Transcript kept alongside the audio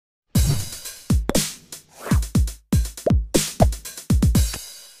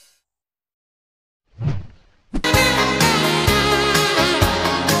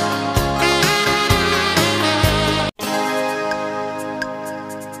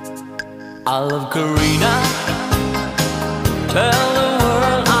I love Corrina. Tell the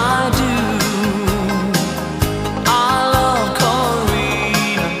world I do. I love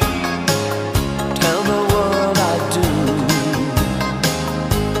Corrina. Tell the world I do.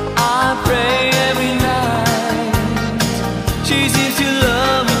 I pray every night. She seems to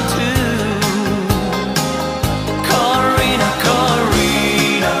love me too. Corrina,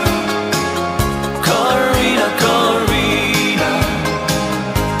 Corrina. Corrina, Corrina.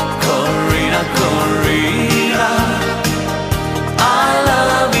 Corrina, Corrina. I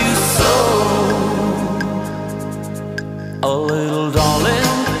love you so. Oh, little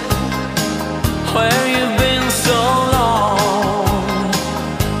darling, where you've been so long.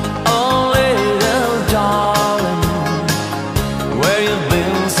 Oh, little darling, where you've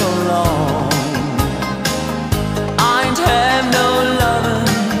been so long. I ain't had no loving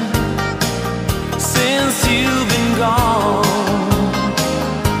since you've been gone.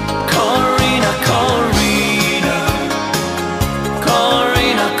 Corrina, Corrina.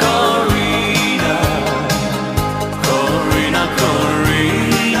 Corrina, Corrina. Corrina,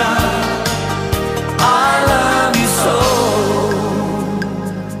 Corrina. I love you so.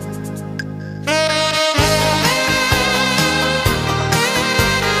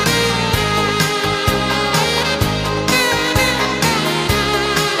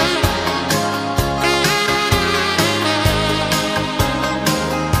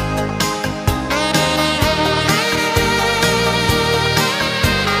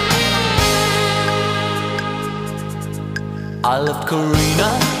 I left Corrina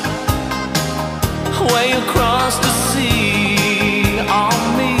way across the sea.